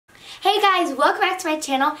Hey guys, welcome back to my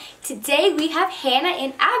channel. Today we have Hannah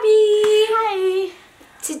and Abby. Hi.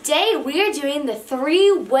 Today we are doing the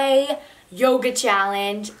 3-way yoga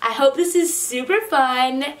challenge. I hope this is super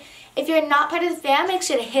fun. If you're not part of the fam, make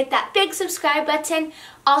sure to hit that big subscribe button.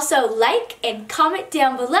 Also like and comment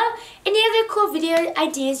down below any other cool video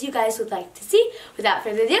ideas you guys would like to see. Without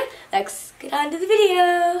further ado, let's get on to the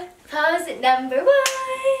video. Pose number 1.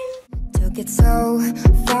 Took it so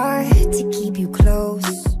far to keep you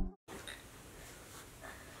close.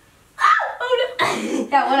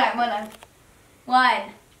 Yeah, one arm. 1,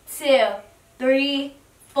 2, 3,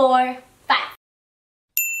 4, 5.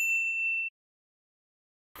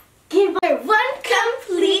 Game part 1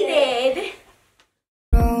 completed.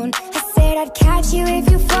 I said I'd catch you if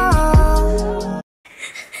you fall.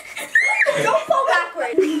 Don't fall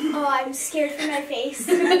backwards. Oh, I'm scared for my face.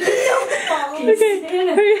 Don't fall.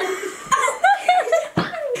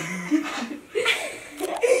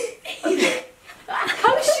 Okay.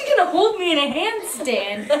 How is she gonna hold me in a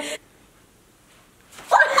handstand?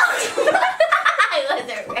 I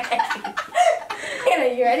wasn't ready.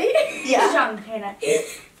 Hannah, you ready? Yeah. Strong, Hannah.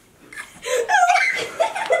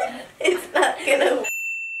 It's not gonna.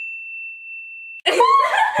 Hannah.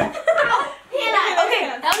 Okay,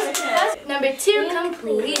 that was number 2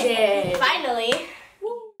 completed. Finally.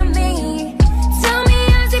 Tell me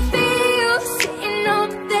how's it feel sitting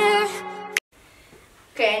up there.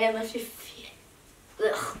 Okay, and then lift your feet.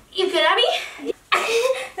 Ugh. You good, Abby?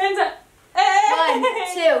 Hands up. 1,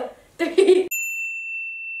 2, 3,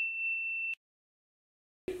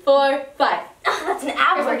 4, 5. Oh, that's an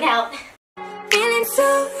ab workout. Feeling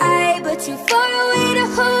so high, but too far away to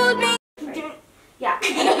hold me. Yeah.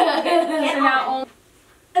 Hannah.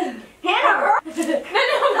 Hannah. No,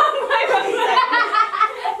 not my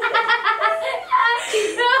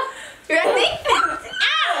Ready?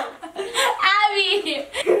 Ow! Abby!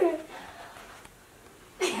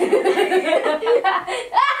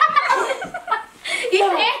 You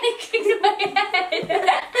Hannah kicked my head.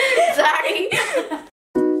 Sorry.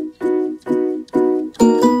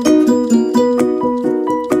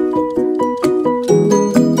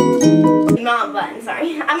 Mom button, sorry.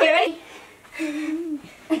 I'm ready.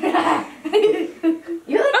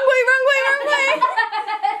 You look Wrong way.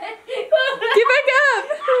 Get back up.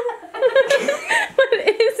 What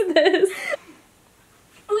is this?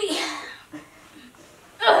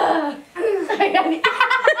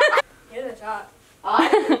 You're the top. Can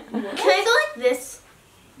I go like this?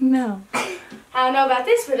 No. I don't know about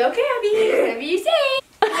this, but okay, Abby. Whatever you say.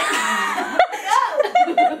 Go.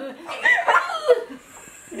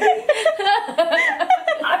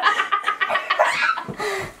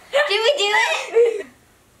 Did we do it?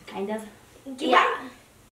 Kind of. Yeah.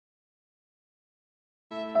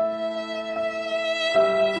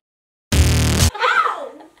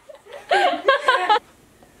 Ow!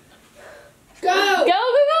 Go! Go.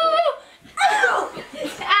 Ow!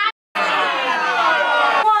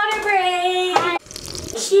 Water break!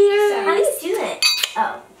 Cheers! How do you do it?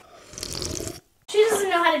 Oh. She doesn't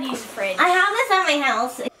know how to use the fridge. I have this at my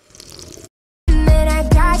house. And then I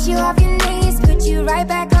got you off your knees, put you right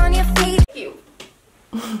back on your feet. You.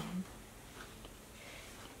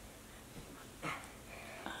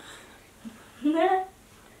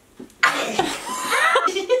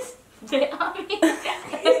 Spit on me.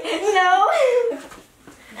 No.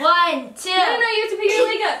 1, 2. No, you have to put your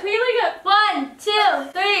leg up. Put your leg up. 1, 2,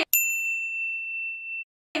 3,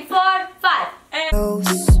 4, 5.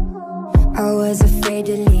 Close. I was afraid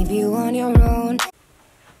to leave you on your own.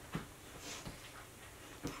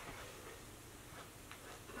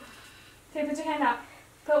 Okay, put your hand out.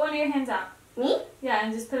 Put one of your hands out. Me? Yeah,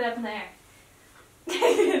 and just put it up in the air.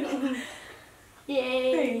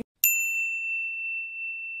 Yay.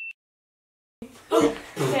 Good.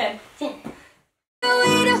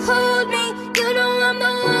 Way to hold me, you know I'm the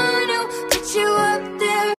one who put you up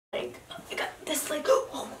there. I got this like,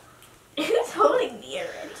 Who's holding me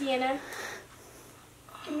already? Tiana.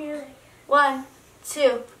 Give me your leg. 1,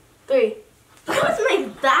 2, 3. That was my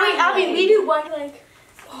back. Wait, Abby, we do one leg.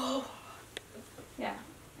 Whoa. Yeah.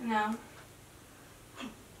 No.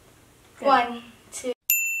 Good. 1, 2,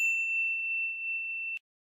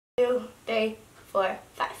 3, 4,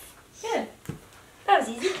 5. Good. That was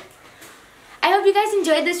easy. I hope you guys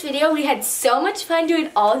enjoyed this video. We had so much fun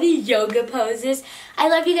doing all the yoga poses. I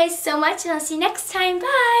love you guys so much, and I'll see you next time.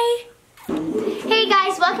 Bye! Hey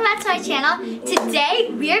guys, welcome back to my channel.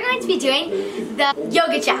 Today, we are going to be doing the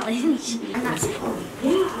yoga challenge.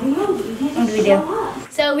 What do we do?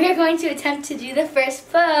 So we are going to attempt to do the first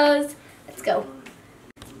pose. Let's go.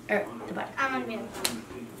 Or the bottom. I'm on the bottom.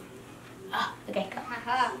 Oh, okay, go.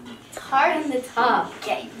 It's hard on the top.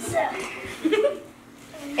 Okay, so.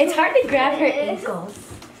 It's hard to grab her ankles.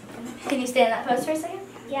 Can you stay in that pose for a second?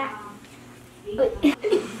 Yeah. 1,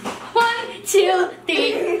 2,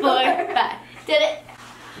 3, 4, 5. Did it?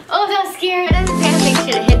 Oh, that was scary. If you guys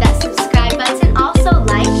should have hit that subscribe